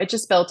it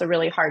just built a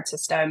really hard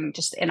system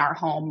just in our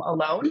home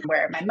alone,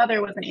 where my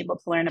mother wasn't able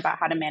to learn about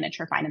how to manage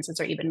her finances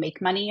or even make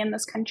money in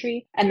this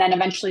country. And then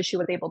eventually she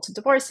was able to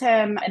divorce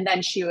him. And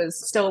then she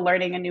was still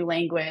learning a new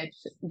language,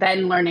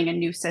 then learning a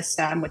new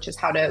system, which is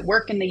how to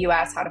work in the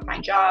US, how to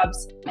find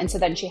jobs. And so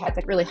then she had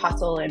to really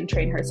hustle and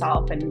train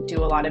herself and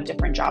do a lot of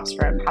different jobs,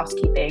 from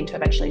housekeeping to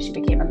eventually she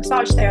became a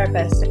massage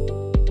therapist.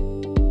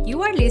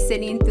 You are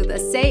listening to the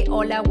Say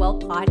Hola Well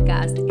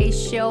podcast, a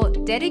show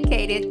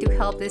dedicated to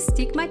help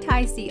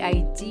destigmatize the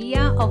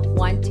idea of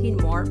wanting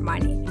more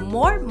money.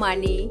 More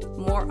money,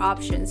 more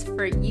options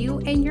for you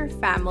and your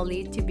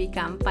family to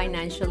become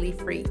financially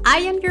free. I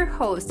am your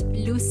host,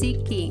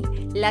 Lucy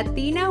King,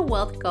 Latina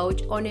wealth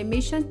coach on a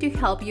mission to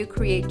help you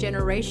create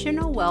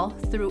generational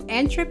wealth through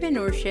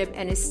entrepreneurship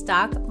and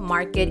stock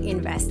market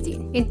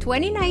investing. In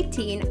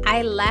 2019,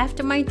 I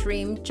left my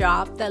dream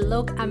job that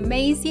looked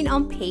amazing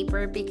on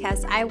paper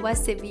because I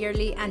was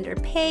severely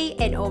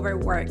underpaid and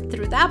overworked.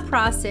 Through that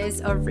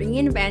process of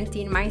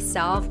reinventing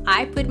myself,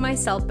 I put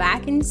myself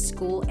back in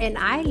school and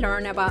I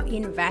learned about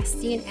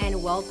investing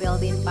and wealth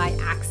building by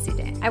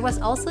accident. I was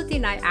also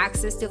denied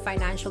access to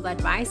financial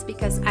advice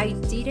because I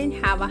didn't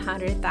have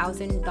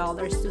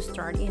 $100,000 to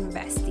start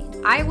investing.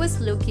 I was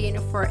looking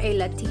for a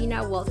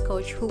Latina wealth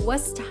coach who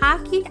was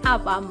talking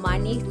about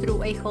money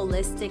through a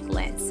holistic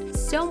lens,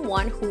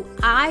 someone who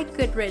I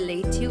could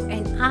relate to,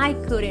 and I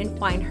couldn't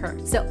find her.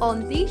 So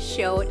on this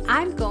show,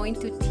 I'm going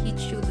to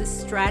teach you the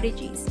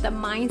strategies, the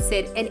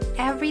mindset, and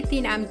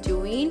everything I'm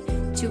doing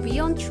to be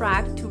on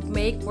track to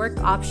make work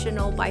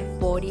optional by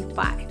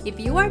 45. If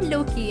you are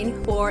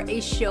looking for a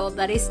show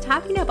that is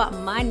talking about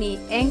money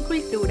and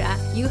cultura,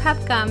 you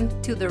have come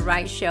to the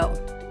right show.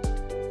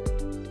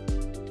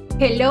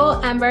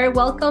 Hello, Amber.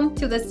 Welcome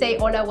to the Say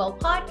Hola Well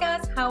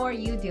podcast. How are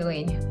you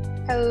doing?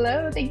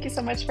 Hello, thank you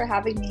so much for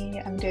having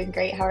me. I'm doing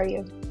great. How are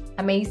you?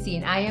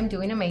 Amazing. I am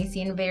doing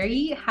amazing.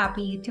 Very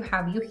happy to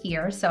have you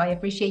here. So I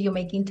appreciate you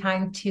making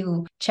time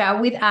to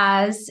chat with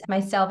us,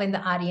 myself and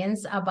the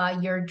audience,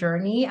 about your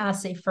journey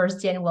as a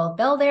first-gen wealth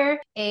builder.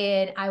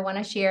 And I want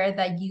to share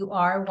that you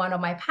are one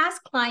of my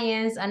past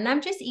clients, and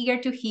I'm just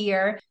eager to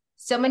hear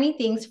so many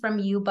things from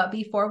you. But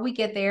before we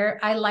get there,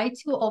 I like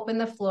to open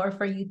the floor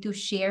for you to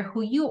share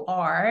who you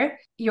are,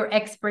 your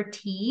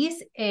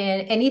expertise,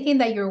 and anything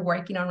that you're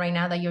working on right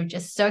now that you're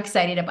just so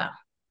excited about.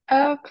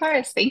 Oh, of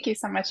course. Thank you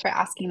so much for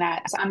asking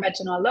that. So I'm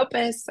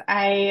López.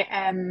 I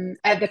am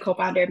the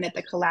co-founder of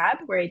the Collab.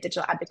 We're a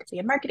digital advocacy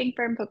and marketing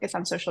firm focused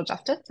on social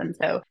justice. And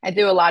so I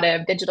do a lot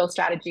of digital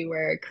strategy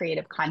work,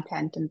 creative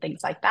content, and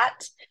things like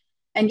that.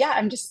 And yeah,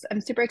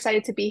 I'm super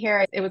excited to be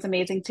here. It was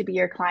amazing to be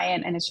your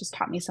client, and it's just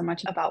taught me so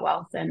much about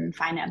wealth and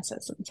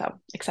finances. And so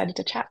excited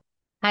to chat.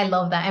 I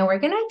love that. And we're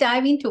going to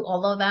dive into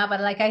all of that.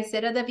 But like I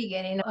said at the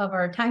beginning of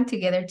our time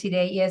together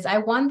today, is I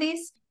want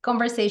this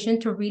conversation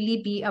to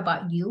really be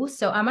about you.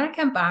 So I'm going to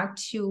come back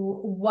to,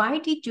 why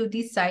did you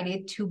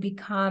decide to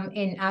become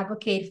an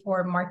advocate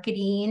for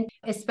marketing,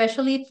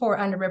 especially for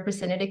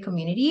underrepresented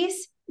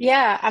communities?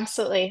 Yeah,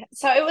 absolutely.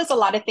 So it was a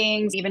lot of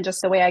things, even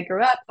just the way I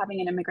grew up, having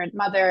an immigrant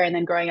mother, and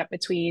then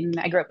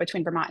I grew up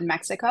between Vermont and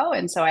Mexico.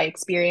 And so I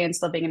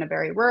experienced living in a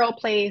very rural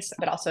place,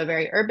 but also a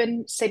very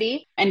urban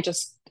city. And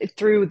just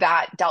through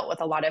that, dealt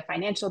with a lot of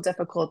financial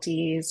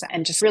difficulties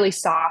and just really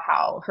saw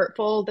how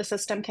hurtful the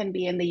system can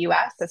be in the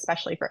US,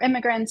 especially for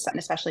immigrants and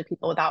especially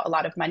people without a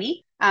lot of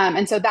money.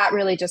 And so that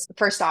really just,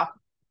 first off,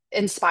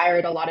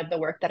 inspired a lot of the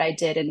work that I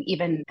did, and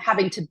even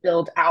having to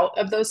build out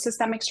of those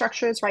systemic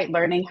structures, right?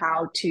 Learning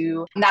how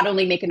to not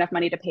only make enough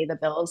money to pay the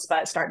bills,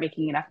 but start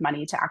making enough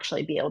money to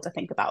actually be able to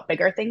think about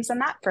bigger things than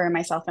that for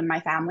myself and my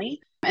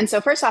family. And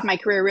so first off, my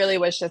career really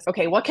was just,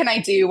 okay, what can I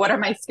do? What are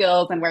my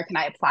skills and where can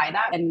I apply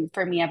that? And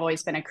for me, I've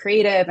always been a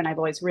creative and I've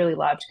always really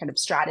loved kind of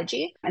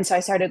strategy. And so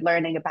I started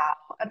learning about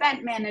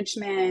event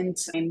management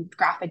and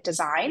graphic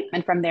design.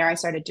 And from there, I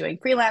started doing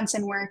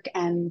freelancing work.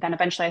 And then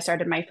eventually I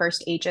started my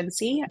first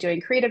agency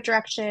doing creative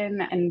direction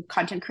and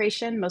content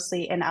creation,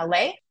 mostly in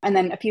LA. And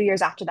then a few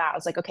years after that, I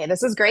was like, okay,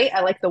 this is great.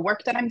 I like the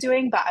work that I'm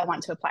doing, but I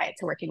want to apply it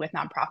to working with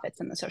nonprofits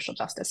in the social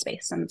justice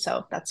space. And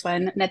so that's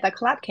when Neta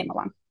Collab came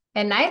along.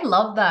 And I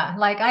love that.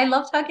 Like, I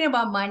love talking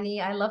about money.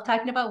 I love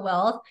talking about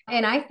wealth.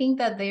 And I think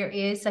that there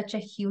is such a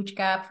huge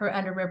gap for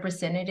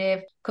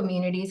underrepresented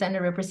communities,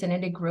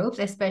 underrepresented groups,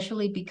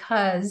 especially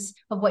because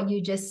of what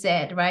you just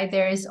said, right?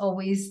 There is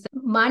always,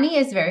 money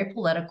is very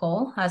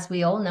political, as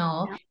we all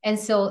know. Yeah. And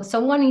so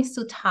someone needs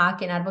to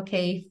talk and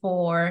advocate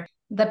for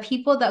the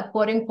people that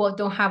quote unquote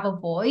don't have a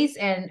voice.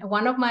 And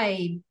one of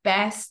my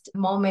best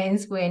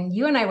moments when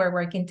you and I were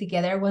working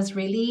together was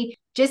really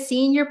just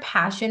seeing your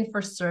passion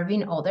for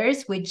serving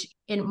others, which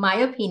in my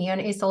opinion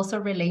is also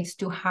relates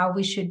to how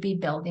we should be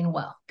building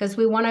wealth, because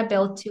we want to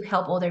build to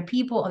help other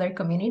people, other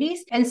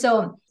communities. And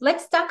so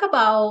let's talk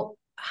about,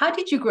 how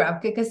did you grow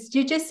up? Because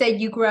you just said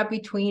you grew up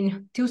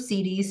between two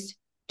cities,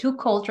 two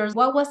cultures.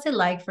 What was it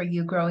like for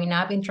you growing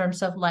up in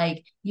terms of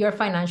like your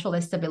financial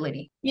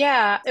stability?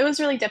 Yeah, it was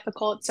really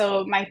difficult.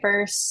 So my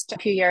first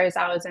few years,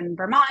 I was in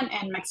Vermont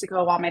and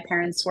Mexico while my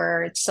parents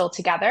were still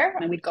together,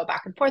 and we'd go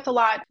back and forth a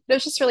lot. But it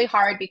was just really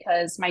hard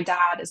because my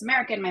dad is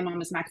American, my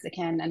mom is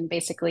Mexican, and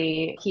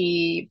basically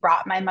he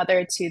brought my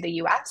mother to the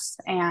US,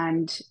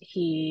 and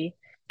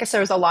I guess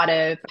there was a lot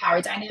of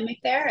power dynamic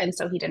there. And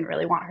so he didn't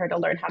really want her to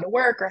learn how to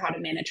work or how to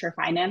manage her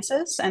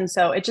finances. And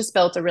so it just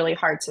built a really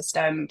hard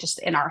system just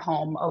in our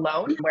home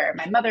alone, where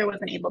my mother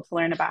wasn't able to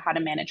learn about how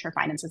to manage her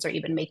finances or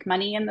even make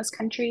money in this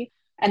country.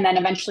 And then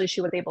eventually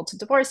she was able to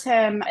divorce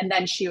him. And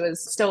then she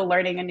was still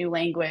learning a new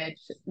language,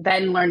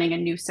 then learning a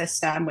new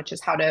system, which is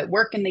how to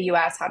work in the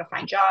US, how to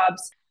find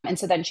jobs. And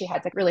so then she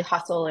had to really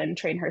hustle and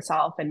train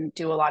herself and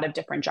do a lot of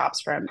different jobs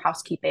from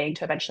housekeeping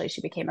to eventually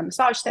she became a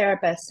massage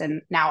therapist.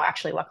 And now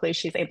actually, luckily,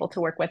 she's able to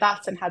work with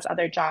us and has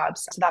other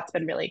jobs. So that's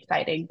been really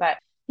exciting. But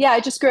yeah, I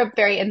just grew up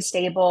very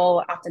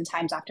unstable.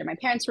 Oftentimes after my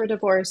parents were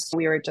divorced,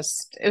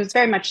 it was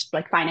very much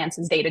like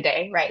finances day to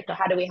day, right? So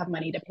how do we have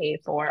money to pay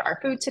for our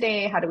food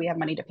today? How do we have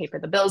money to pay for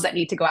the bills that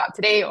need to go out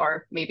today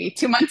or maybe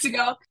 2 months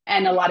ago?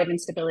 And a lot of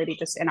instability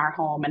just in our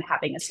home and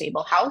having a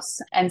stable house.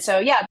 And so,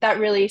 yeah, that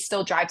really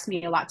still drives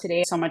me a lot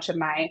today. So much of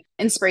my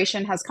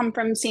inspiration has come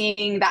from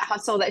seeing that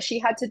hustle that she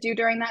had to do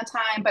during that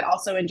time, but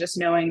also in just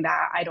knowing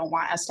that I don't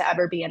want us to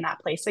ever be in that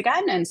place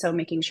again. And so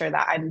making sure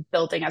that I'm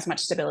building as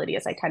much stability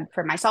as I can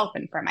for myself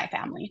and for my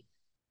family.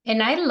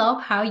 And I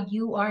love how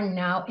you are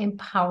now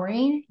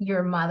empowering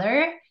your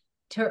mother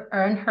to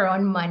earn her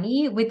own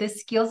money with the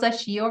skills that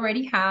she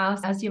already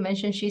has. As you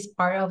mentioned, she's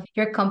part of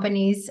your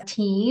company's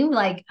team.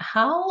 Like,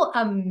 how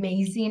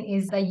amazing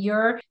is that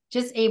you're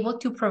just able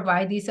to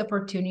provide this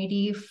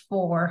opportunity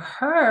for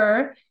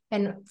her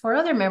and for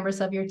other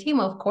members of your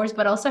team, of course,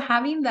 but also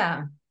having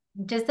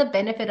just the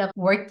benefit of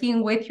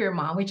working with your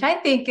mom, which I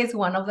think is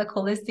one of the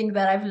coolest things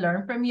that I've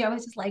learned from you. I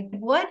was just like,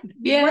 what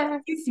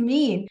does this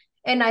mean?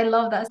 And I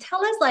love that. Tell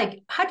us,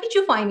 like, how did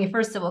you find me,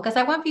 first of all? Because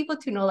I want people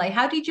to know, like,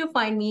 how did you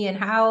find me and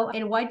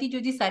why did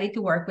you decide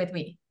to work with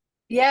me?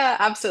 Yeah,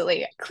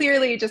 absolutely.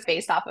 Clearly, just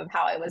based off of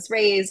how I was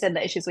raised and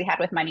the issues we had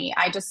with money,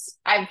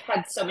 I've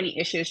had so many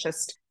issues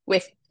just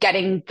with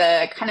getting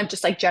the kind of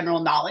just like general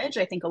knowledge.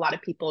 I think a lot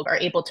of people are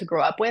able to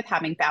grow up with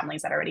having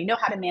families that already know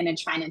how to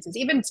manage finances,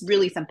 even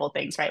really simple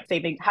things, right?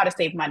 How to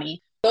save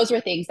money. Those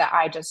were things that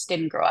I just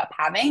didn't grow up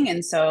having.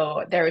 And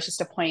so there was just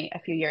a point a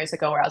few years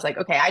ago where I was like,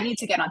 okay, I need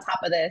to get on top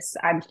of this.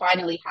 I'm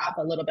finally have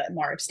a little bit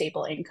more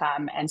stable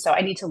income. And so I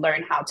need to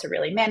learn how to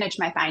really manage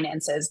my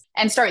finances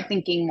and start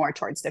thinking more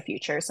towards the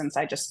future, since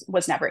I just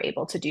was never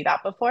able to do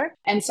that before.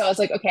 And so I was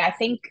like, okay, I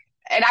think,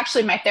 and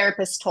actually my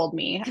therapist told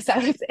me, because I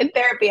was in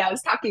therapy, I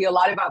was talking a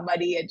lot about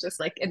money and just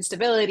like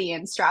instability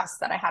and stress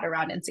that I had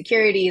around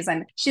insecurities.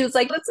 And she was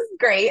like, this is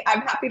great.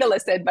 I'm happy to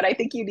listen, but I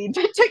think you need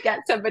to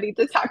get somebody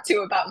to talk to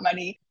about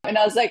money. And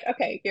I was like,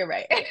 okay, you're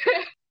right.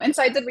 And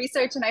so I did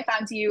research and I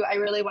found you. I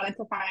really wanted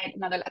to find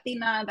another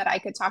Latina that I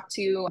could talk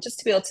to, just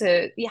to be able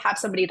to have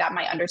somebody that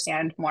might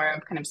understand more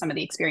of kind of some of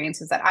the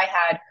experiences that I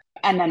had.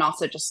 And then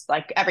also just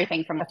like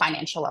everything from the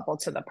financial level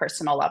to the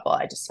personal level.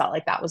 I just felt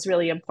like that was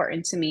really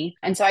important to me.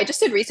 And so I just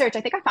did research. I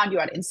think I found you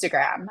on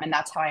Instagram, and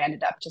that's how I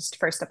ended up just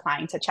first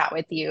applying to chat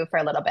with you for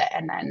a little bit.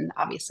 And then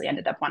obviously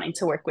ended up wanting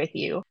to work with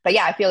you. But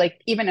yeah, I feel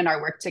like even in our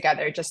work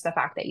together, just the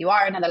fact that you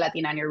are another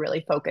Latina and you're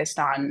really focused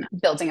on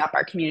building up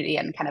our community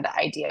and kind of the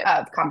idea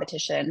of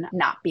competition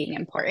not being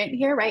important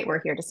here, right?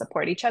 We're here to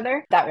support each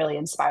other. That really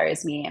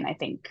inspires me. And I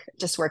think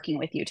just working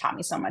with you taught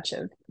me so much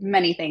of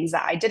many things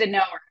that I didn't know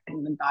or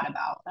hadn't even thought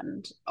about,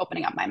 and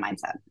opening up my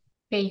mindset.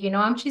 Okay,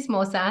 I'm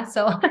chismosa,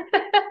 so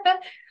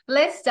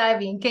let's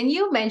dive in. Can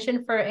you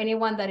mention for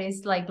anyone that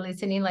is like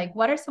listening, like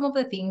what are some of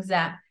the things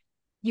that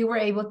you were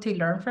able to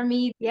learn from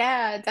me?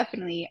 Yeah,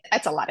 definitely.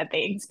 That's a lot of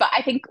things. But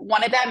I think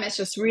one of them is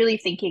just really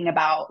thinking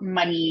about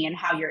money and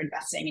how you're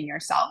investing in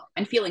yourself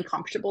and feeling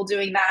comfortable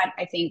doing that.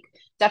 I think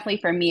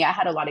definitely for me, I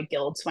had a lot of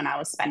guilt when I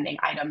was spending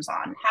items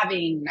on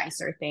having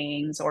nicer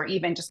things, or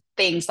even just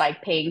things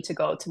like paying to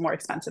go to more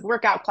expensive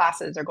workout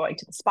classes or going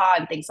to the spa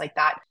and things like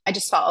that. I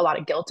just felt a lot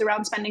of guilt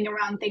around spending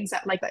around things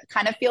that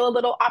kind of feel a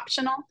little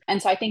optional. And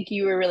so I think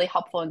you were really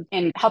helpful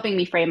in helping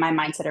me frame my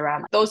mindset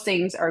around like, those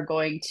things are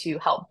going to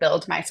help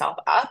build myself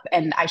up.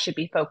 And I should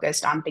be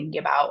focused on thinking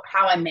about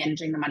how I'm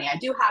managing the money I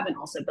do have and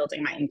also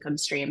building my income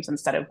streams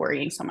instead of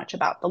worrying so much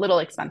about the little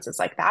expenses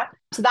like that.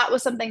 So that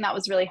was something that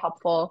was really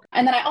helpful.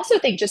 And then I also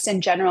think just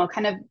in general,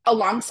 kind of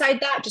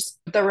alongside that, just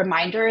the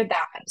reminder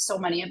that so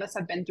many of us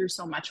have been through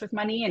so much with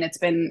money, and it's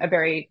been a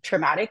very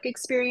traumatic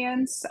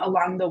experience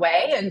along the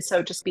way. And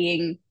so just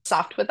being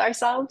soft with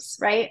ourselves,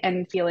 right?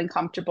 And feeling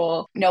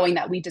comfortable knowing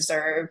that we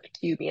deserve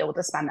to be able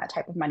to spend that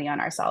type of money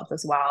on ourselves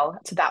as well.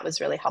 So that was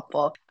really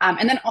helpful.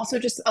 And then also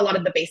just a lot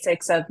of the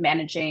basics of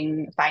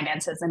managing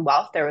finances and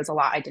wealth. There was a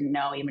lot I didn't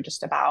know, even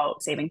just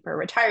about saving for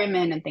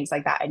retirement and things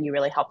like that. And you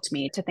really helped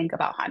me to think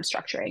about how I'm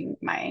structuring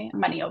my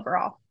money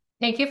overall.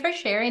 Thank you for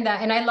sharing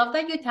that. And I love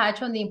that you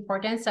touch on the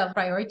importance of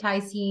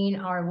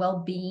prioritizing our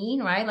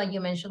well-being, right? Like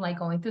you mentioned, like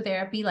going to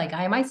therapy. Like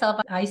I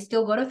myself, I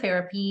still go to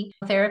therapy.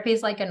 Therapy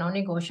is like a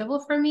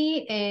non-negotiable for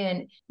me.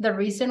 And the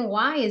reason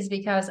why is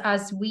because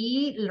as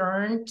we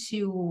learn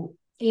to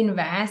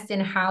invest in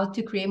how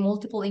to create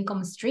multiple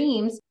income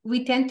streams,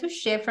 we tend to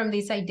shift from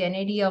this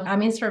identity of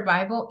I'm in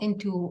survival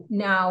into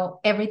now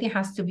everything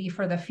has to be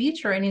for the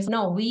future. And it's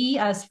no, we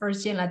as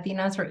first gen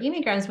Latinas or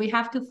immigrants, we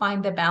have to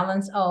find the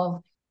balance of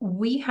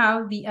we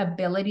have the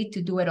ability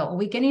to do it all.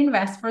 We can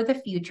invest for the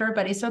future,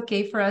 but it's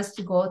okay for us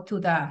to go to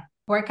the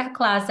workout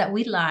class that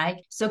we like.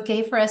 It's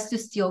okay for us to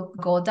still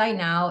go dine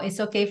out. It's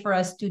okay for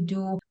us to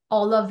do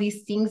all of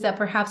these things that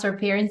perhaps our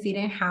parents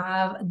didn't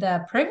have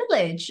the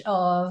privilege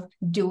of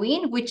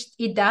doing, which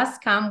it does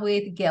come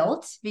with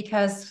guilt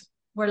because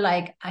we're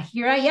like,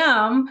 here I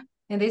am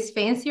in this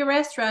fancy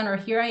restaurant, or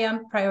here I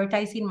am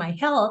prioritizing my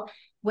health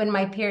when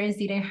my parents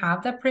didn't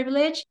have the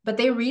privilege, but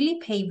they really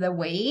paved the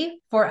way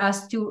for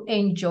us to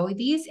enjoy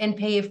these and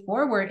pay it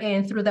forward.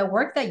 And through the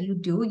work that you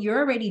do, you're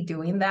already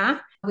doing that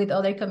with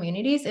other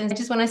communities. And I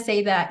just want to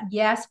say that,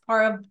 yes,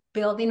 part of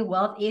building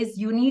wealth is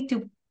you need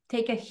to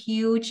take a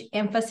huge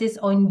emphasis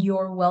on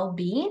your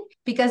well-being,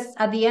 because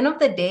at the end of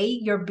the day,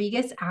 your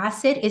biggest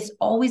asset is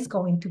always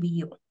going to be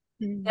you.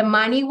 The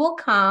money will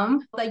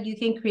come, that you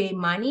can create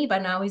money,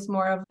 but now it's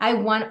more of, I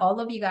want all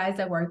of you guys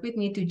that work with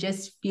me to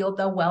just feel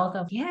the wealth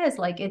of, yes,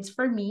 like it's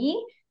for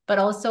me, but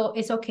also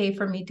it's okay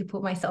for me to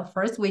put myself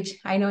first, which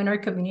I know in our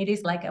community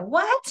is like,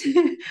 what?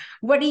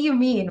 What do you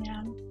mean?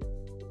 Yeah.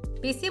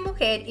 Busy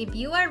Mujer, if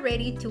you are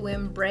ready to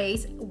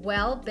embrace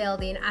wealth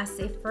building as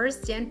a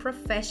first-gen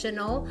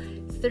professional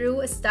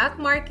through stock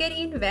market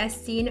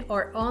investing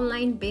or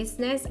online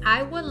business,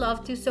 I would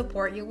love to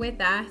support you with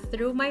that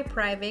through my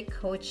private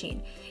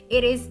coaching.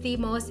 It is the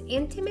most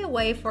intimate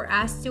way for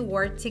us to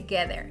work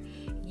together.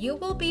 You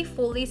will be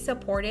fully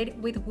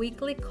supported with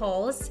weekly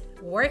calls,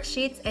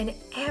 worksheets, and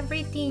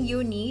everything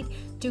you need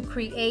to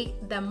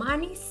create the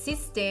money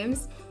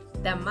systems,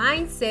 the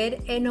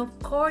mindset, and of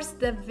course,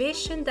 the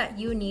vision that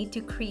you need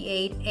to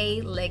create a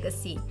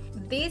legacy.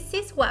 This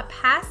is what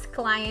past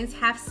clients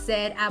have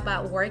said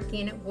about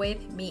working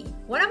with me.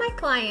 One of my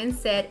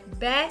clients said,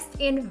 best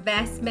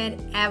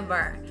investment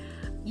ever.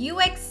 You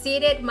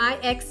exceeded my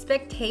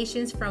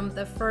expectations from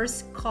the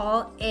first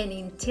call and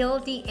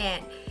until the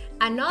end.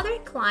 Another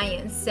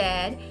client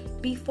said,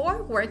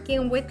 before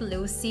working with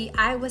Lucy,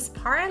 I was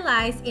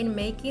paralyzed in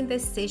making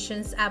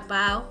decisions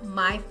about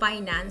my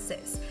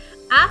finances.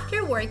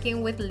 After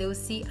working with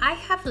Lucy, I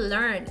have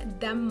learned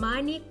that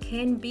money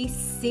can be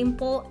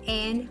simple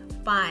and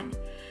fun.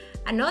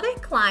 Another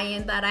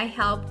client that I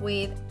help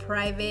with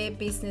private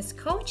business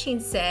coaching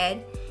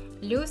said,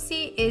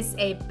 Lucy is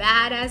a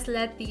badass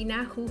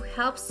Latina who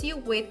helps you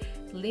with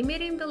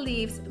limiting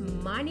beliefs,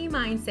 money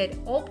mindset,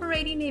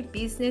 operating a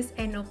business,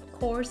 and of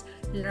course,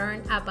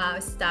 learn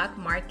about stock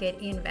market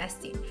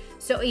investing.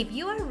 So if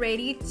you are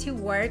ready to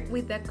work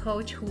with a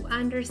coach who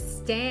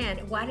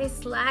understands what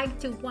it's like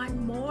to want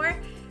more,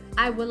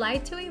 I would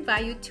like to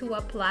invite you to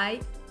apply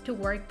to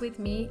work with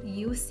me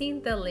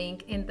using the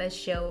link in the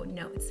show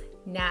notes.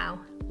 Now,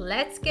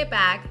 let's get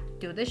back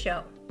to the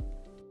show.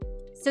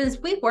 Since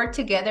we work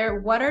together,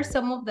 what are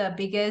some of the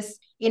biggest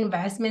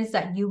investments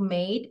that you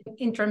made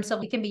in terms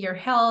of, it can be your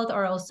health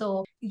or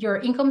also your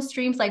income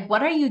streams? Like,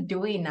 what are you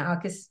doing now?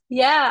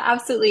 Yeah,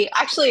 absolutely.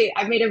 Actually,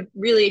 I made a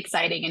really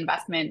exciting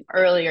investment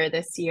earlier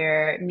this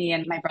year. Me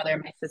and my brother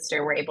and my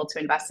sister were able to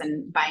invest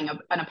in buying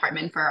an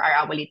apartment for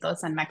our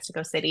abuelitos in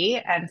Mexico City.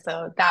 And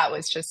so that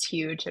was just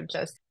huge, of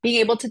just being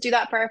able to do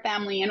that for our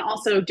family and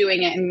also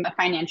doing it in a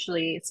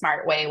financially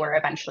smart way where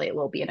eventually it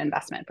will be an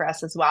investment for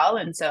us as well.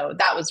 And so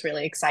that was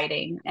really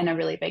exciting and a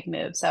really big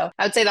move. So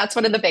I would say that's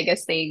one of the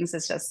biggest things,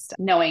 is just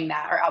knowing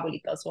that our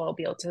abuelitos will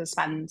be able to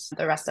spend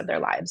the rest of their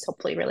lives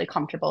hopefully really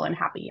comfortable and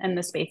happy in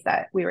the space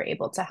that we were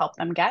able to help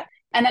them get.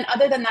 And then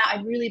other than that,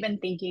 I've really been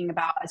thinking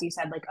about, as you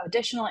said, like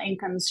additional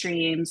income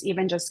streams,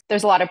 even just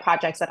there's a lot of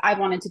projects that I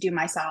wanted to do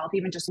myself,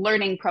 even just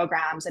learning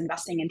programs,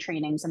 investing in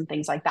trainings and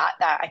things like that,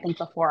 that I think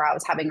before I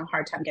was having a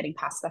hard time getting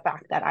past the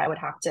fact that I would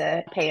have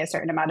to pay a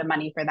certain amount of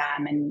money for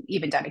them and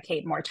even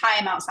dedicate more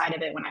time outside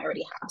of it when I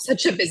already have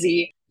such a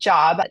busy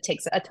job. That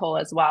takes a toll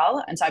as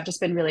well. And so I've just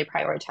been really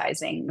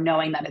prioritizing,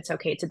 knowing that it's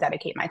okay to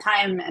dedicate my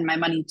time and my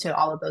money to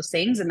all of those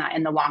things, and that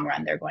in the long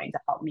run, they're going to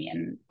help me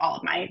in all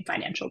of my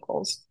financial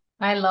goals.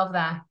 I love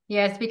that.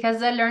 Yes,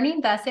 because the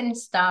learning doesn't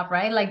stop,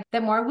 right? Like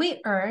the more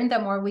we earn, the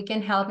more we can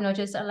help, not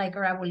just like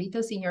our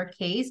abuelitos in your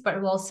case,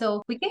 but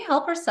also we can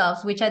help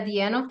ourselves, which at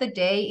the end of the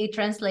day, it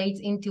translates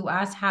into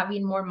us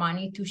having more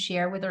money to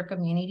share with our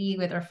community,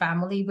 with our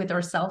family, with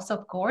ourselves,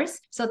 of course.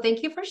 So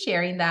thank you for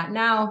sharing that.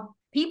 Now,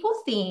 people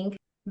think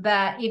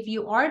that if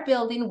you are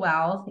building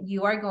wealth,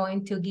 you are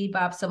going to give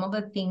up some of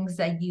the things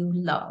that you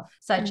love,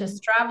 such as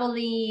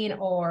traveling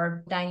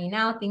or dining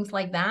out, things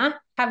like that.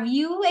 Have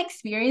you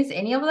experienced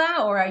any of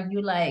that, or are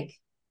you like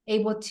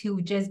able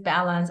to just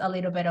balance a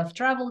little bit of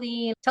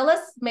traveling? Tell us,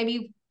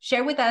 maybe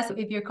share with us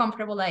if you're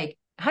comfortable, like,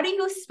 how do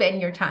you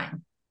spend your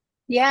time?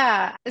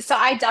 Yeah. So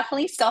I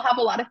definitely still have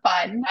a lot of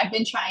fun. I've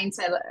been trying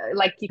to,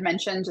 like you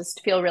mentioned,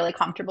 just feel really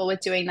comfortable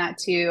with doing that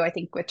too. I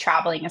think with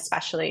traveling,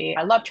 especially,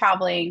 I love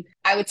traveling.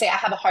 I would say I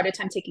have a harder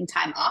time taking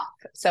time off.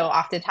 So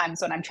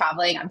oftentimes when I'm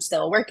traveling, I'm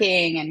still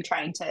working and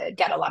trying to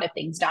get a lot of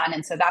things done.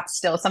 And so that's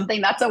still something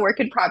that's a work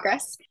in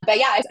progress. But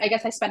yeah, I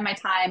guess I spend my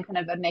time kind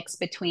of a mix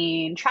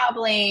between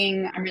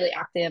traveling. I'm really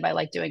active. I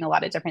like doing a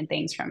lot of different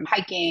things from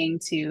hiking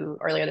to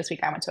earlier this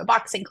week, I went to a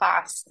boxing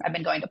class. I've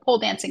been going to pole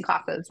dancing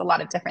classes, a lot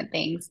of different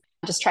things,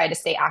 just try to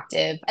stay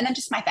active. And then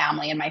just my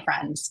family and my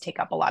friends take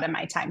up a lot of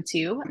my time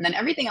too. And then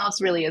everything else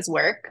really is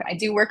work. I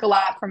do work a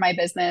lot for my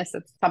business.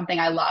 It's something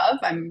I love.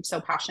 I'm so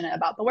passionate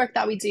about the work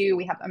that we do.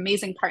 We have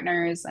amazing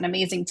partners, an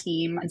amazing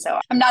team. And so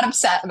I'm not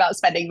upset about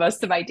spending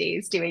most of my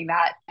days doing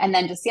that. And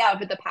then just, yeah,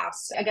 over the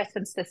past, I guess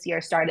since this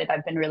year started,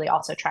 I've been really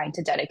also trying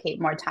to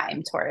dedicate more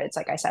time towards,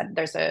 like I said,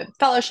 there's a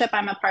fellowship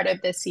I'm a part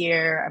of this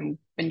year. I'm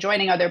been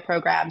joining other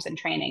programs and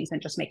trainings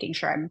and just making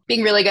sure I'm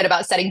being really good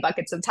about setting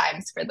buckets of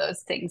times for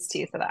those things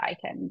too, so that I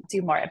can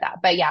do more of that.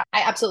 But yeah,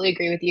 I absolutely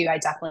agree with you. I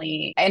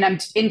definitely, and I'm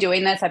in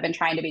doing this, I've been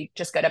trying to be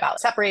just good about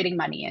separating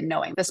money and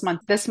knowing this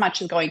month, this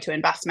much is going to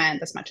investment,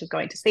 this much is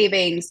going to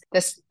savings,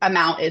 this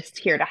amount is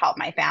here to help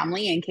my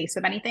family in case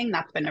of anything.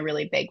 That's been a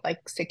really big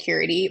like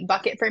security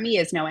bucket for me,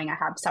 is knowing I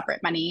have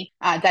separate money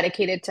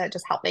dedicated to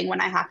just helping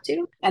when I have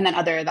to. And then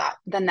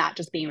than that,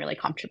 just being really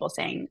comfortable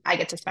saying I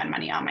get to spend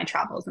money on my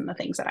travels and the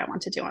things that I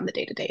want to do on the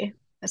day to day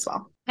as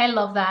well. I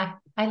love that.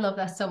 I love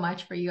that so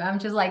much for you. I'm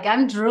just like,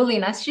 I'm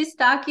drooling as she's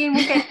talking.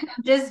 Okay,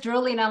 just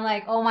drooling. I'm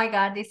like, oh my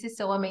God, this is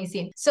so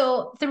amazing.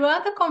 So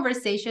throughout the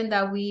conversation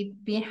that we've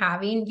been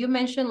having, you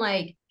mentioned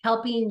like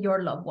helping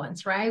your loved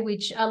ones, right?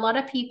 Which a lot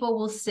of people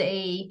will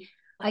say,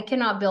 I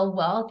cannot build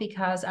wealth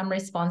because I'm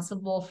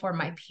responsible for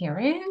my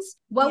parents.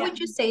 What Yeah. would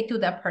you say to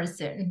that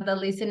person, the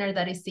listener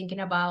that is thinking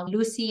about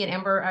Lucy and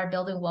Amber are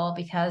building wealth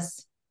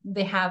because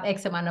they have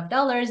X amount of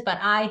dollars, but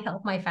I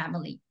help my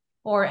family?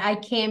 Or I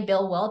can't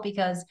build wealth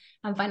because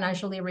I'm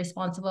financially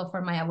responsible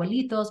for my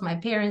abuelitos, my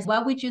parents.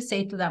 What would you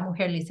say to that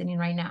mujer listening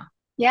right now?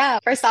 Yeah,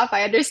 first off,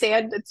 I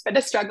understand it's been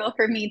a struggle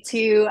for me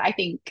too. I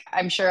think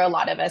I'm sure a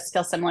lot of us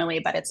feel similarly,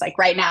 but it's like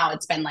right now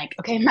it's been like,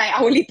 okay, my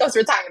abuelito's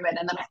retirement,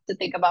 and then I have to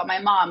think about my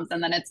mom's,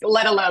 and then it's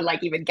let alone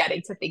like even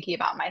getting to thinking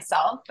about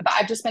myself. But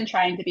I've just been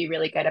trying to be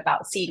really good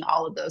about seeing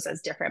all of those as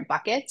different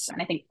buckets.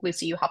 And I think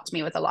Lucy, you helped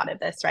me with a lot of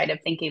this, right? Of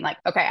thinking like,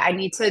 okay, I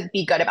need to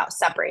be good about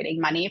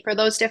separating money for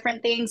those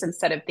different things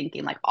instead of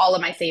thinking like all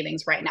of my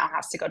savings right now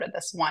has to go to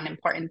this one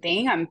important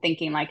thing. I'm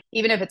thinking like,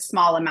 even if it's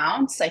small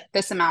amounts, like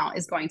this amount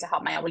is going to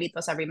help my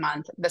abuelitos every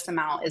month. This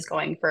amount is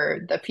going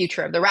for the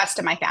future of the rest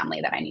of my family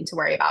that I need to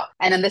worry about.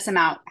 And then this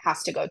amount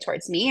has to go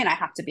towards me, and I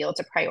have to be able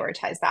to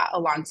prioritize that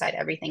alongside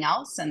everything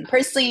else. And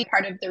personally,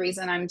 part of the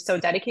reason I'm so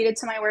dedicated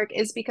to my work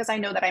is because I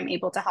know that I'm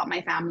able to help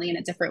my family in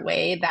a different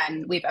way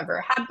than we've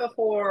ever had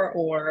before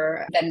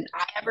or than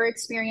I ever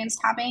experienced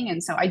having.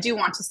 And so I do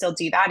want to still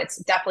do that. It's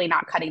definitely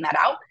not cutting that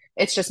out.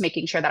 It's just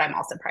making sure that I'm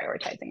also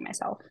prioritizing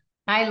myself.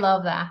 I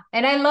love that.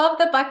 And I love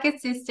the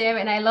bucket system.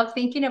 And I love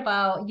thinking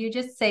about, you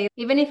just say,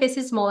 even if it's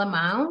a small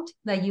amount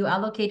that you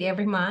allocate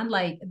every month,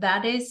 like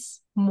that is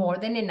more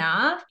than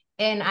enough.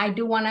 And I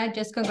do want to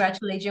just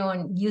congratulate you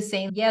on you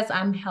saying, yes,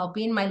 I'm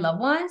helping my loved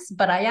ones,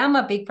 but I am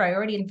a big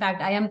priority. In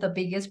fact, I am the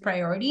biggest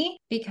priority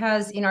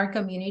because in our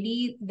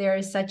community, there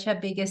is such a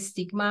big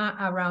stigma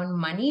around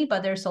money,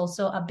 but there's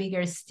also a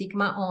bigger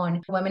stigma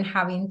on women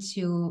having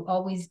to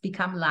always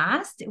become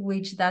last,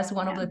 which that's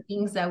one of the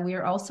things that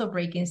we're also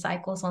breaking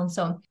cycles on.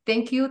 So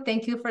thank you.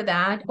 Thank you for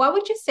that. What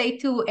would you say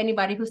to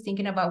anybody who's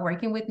thinking about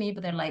working with me,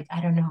 but they're like, I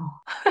don't know?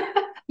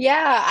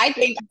 Yeah, I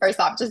think first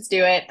off, just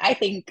do it. I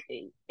think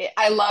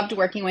I loved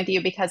working with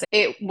you because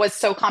it was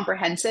so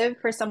comprehensive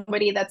for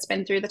somebody that's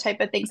been through the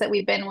type of things that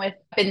we've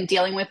been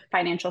dealing with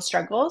financial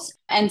struggles.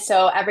 And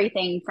so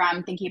everything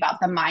from thinking about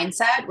the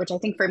mindset, which I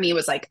think for me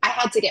was like, I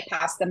had to get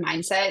past the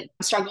mindset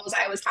struggles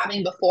I was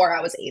having before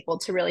I was able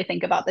to really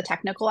think about the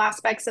technical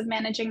aspects of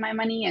managing my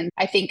money. And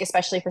I think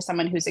especially for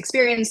someone who's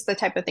experienced the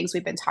type of things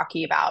we've been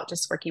talking about,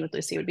 just working with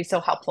Lucy would be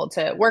so helpful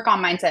to work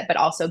on mindset, but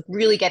also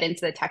really get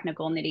into the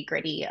technical nitty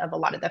gritty of a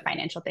lot of the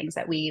financial things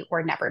that we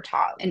were never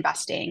taught,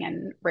 investing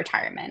and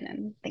retirement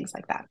and things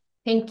like that.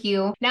 Thank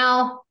you.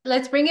 Now,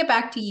 let's bring it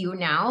back to you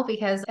now,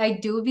 because I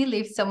do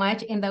believe so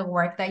much in the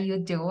work that you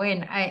do.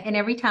 And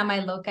every time I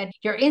look at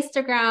your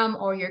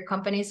Instagram or your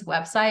company's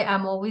website,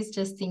 I'm always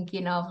just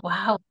thinking of,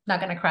 wow, not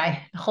going to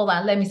cry. Hold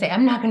on. Let me say,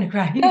 I'm not going to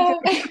cry.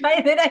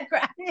 Why did I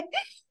cry?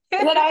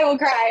 Then I will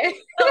cry.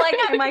 Like,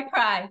 I might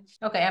cry.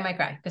 Okay, I might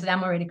cry because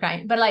I'm already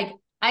crying. But like,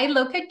 I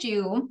look at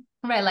you,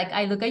 right? Like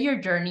I look at your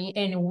journey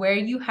and where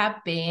you have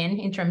been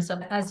in terms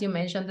of, as you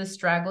mentioned, the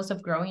struggles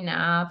of growing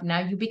up. Now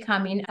you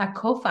becoming a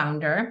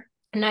co-founder.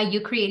 Now you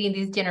creating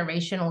this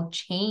generational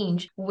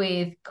change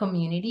with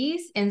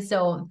communities. And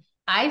so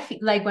I feel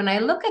like when I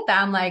look at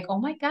that, I'm like, oh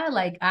my God,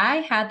 like I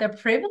had the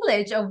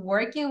privilege of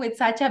working with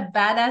such a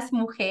badass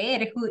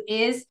mujer who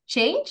is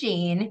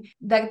changing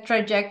the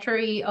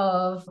trajectory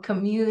of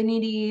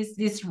communities,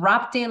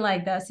 disrupting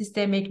like the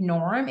systemic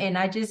norm. And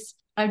I just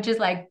I'm just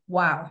like,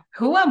 wow,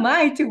 who am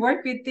I to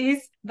work with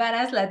this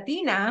badass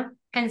Latina?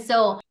 And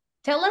so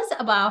tell us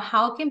about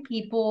how can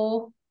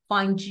people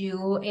find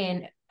you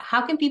and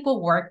how can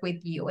people work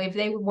with you if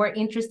they were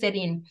interested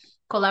in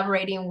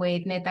collaborating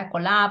with Neta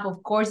Collab.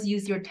 Of course,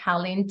 use your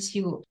talent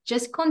to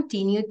just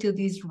continue to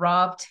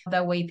disrupt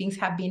the way things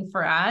have been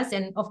for us.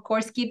 And of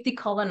course, keep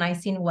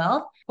decolonizing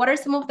wealth. What are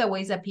some of the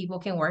ways that people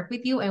can work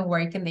with you and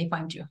where can they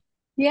find you?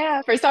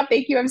 Yeah, first off,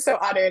 thank you. I'm so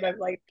honored. I'm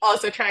like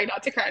also trying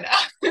not to cry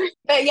now.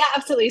 But yeah,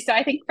 absolutely. So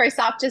I think first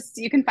off, just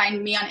you can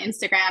find me on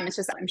Instagram. It's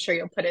just I'm sure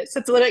you'll put it so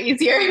it's a little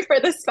easier for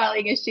the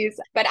spelling issues.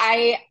 But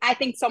I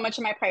think so much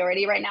of my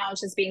priority right now is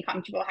just being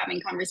comfortable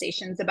having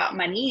conversations about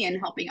money and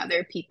helping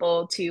other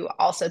people to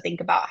also think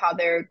about how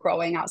they're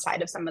growing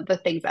outside of some of the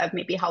things that have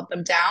maybe held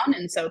them down.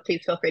 And so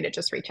please feel free to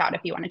just reach out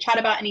if you want to chat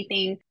about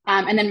anything.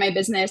 And then my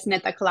business,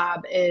 Neta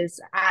Collab,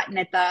 is at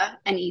Neta,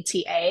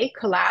 Neta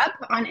Collab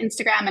on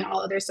Instagram and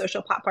all other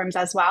social platforms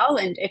as well.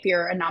 And if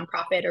you're a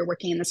nonprofit or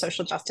working in the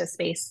social justice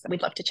space,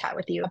 we'd love to chat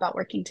with you about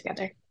working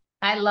together.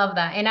 I love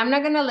that. And I'm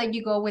not going to let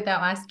you go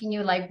without asking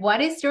you, like, what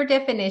is your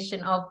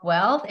definition of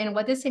wealth and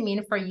what does it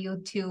mean for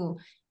you to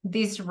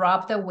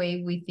disrupt the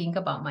way we think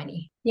about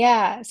money?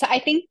 Yeah. So I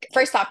think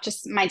first off,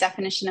 just my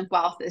definition of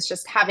wealth is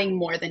just having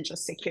more than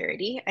just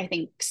security. I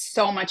think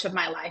so much of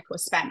my life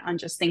was spent on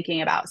just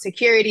thinking about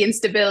security and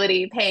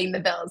stability, paying the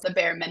bills, the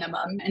bare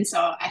minimum. And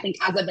so I think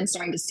as I've been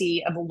starting to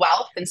see of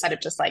wealth instead of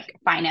just like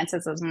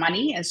finances as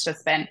money, it's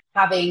just been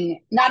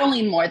having not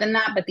only more than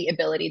that, but the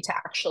ability to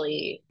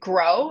actually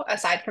grow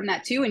aside from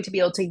that too, and to be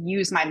able to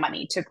use my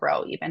money to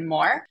grow even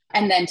more.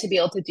 And then to be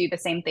able to do the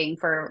same thing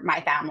for my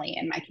family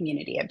and my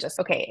community of just,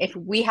 okay, if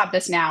we have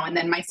this now, and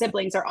then my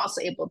siblings are also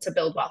able to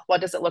build wealth,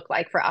 what does it look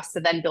like for us to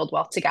then build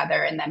wealth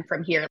together? And then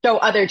from here, show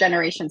other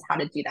generations how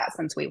to do that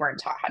since we weren't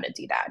taught how to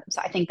do that.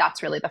 So I think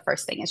that's really the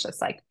first thing is just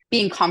like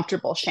being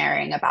comfortable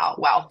sharing about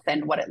wealth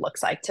and what it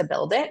looks like to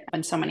build it.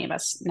 And so many of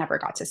us never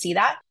got to see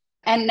that.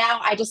 And now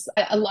I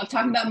love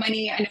talking about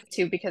money. I know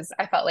too, because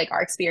I felt like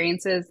our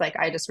experiences, like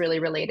I just really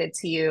related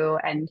to you,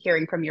 and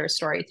hearing from your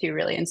story too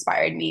really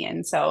inspired me.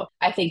 And so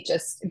I think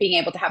just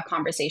being able to have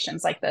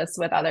conversations like this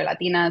with other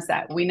Latinas,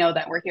 that we know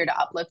that we're here to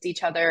uplift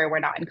each other. We're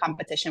not in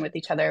competition with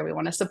each other. We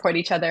want to support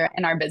each other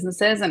in our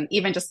businesses. And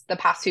even just the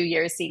past few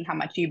years, seeing how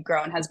much you've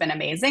grown has been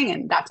amazing.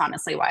 And that's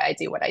honestly why I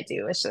do what I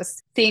do. It's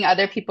just seeing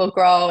other people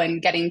grow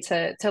and getting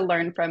to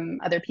learn from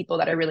other people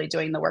that are really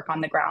doing the work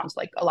on the ground,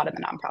 like a lot of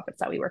the nonprofits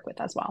that we work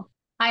with as well.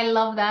 I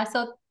love that.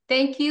 So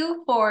thank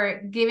you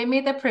for giving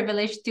me the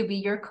privilege to be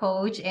your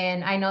coach.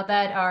 And I know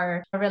that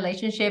our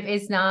relationship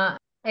it's not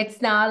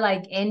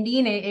like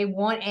ending. It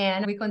won't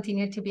end. We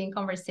continue to be in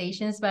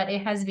conversations, but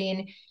it has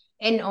been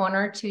an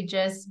honor to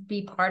just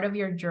be part of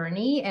your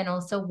journey and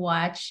also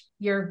watch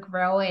your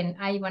grow. And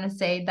I want to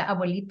say the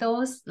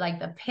abuelitos, like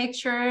the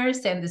pictures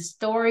and the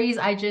stories.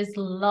 I just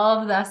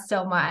love that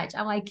so much.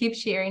 I'm like, keep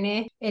sharing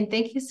it. And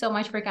thank you so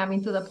much for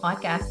coming to the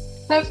podcast.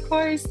 Of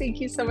course.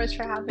 Thank you so much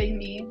for having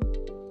me.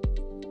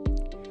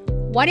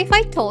 What if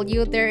I told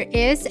you there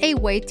is a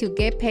way to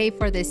get paid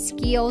for the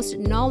skills,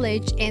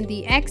 knowledge, and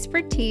the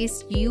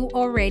expertise you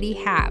already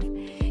have?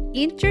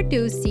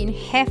 Introducing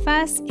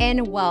Jefas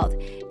and Wealth,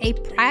 a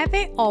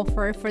private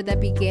offer for the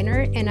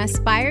beginner and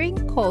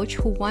aspiring coach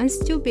who wants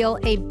to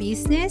build a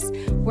business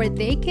where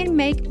they can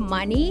make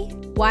money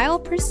while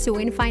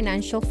pursuing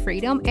financial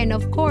freedom and,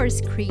 of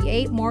course,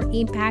 create more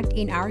impact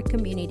in our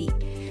community.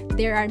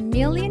 There are a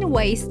million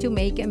ways to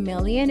make $1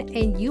 million,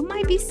 and you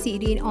might be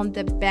sitting on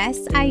the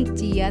best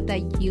idea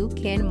that you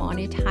can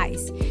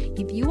monetize.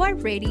 If you are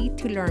ready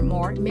to learn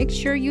more, make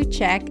sure you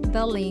check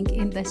the link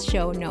in the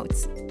show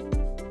notes.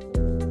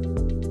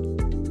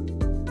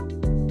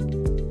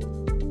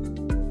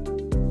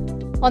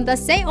 On the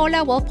Say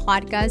Hola Well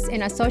podcast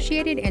and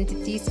associated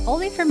entities,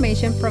 all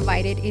information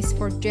provided is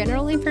for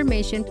general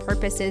information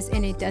purposes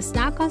and it does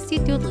not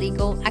constitute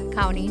legal,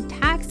 accounting,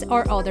 tax,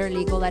 or other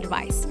legal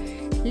advice.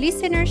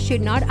 Listeners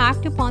should not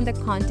act upon the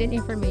content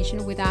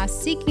information without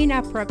seeking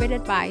appropriate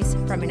advice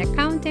from an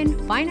accountant,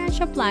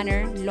 financial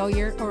planner,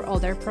 lawyer, or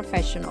other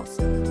professionals.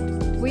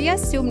 We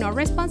assume no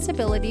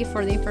responsibility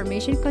for the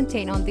information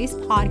contained on this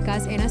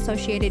podcast and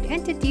associated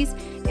entities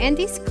and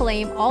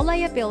disclaim all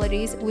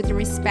liabilities with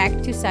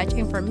respect to such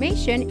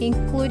information,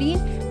 including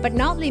but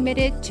not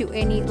limited to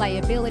any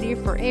liability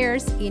for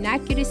errors,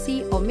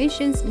 inaccuracy,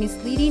 omissions,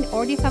 misleading,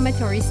 or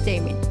defamatory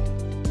statement.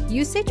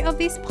 Usage of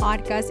this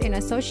podcast and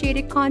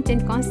associated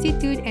content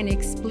constitute an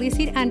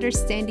explicit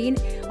understanding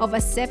of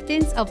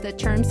acceptance of the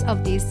terms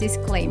of this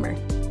disclaimer.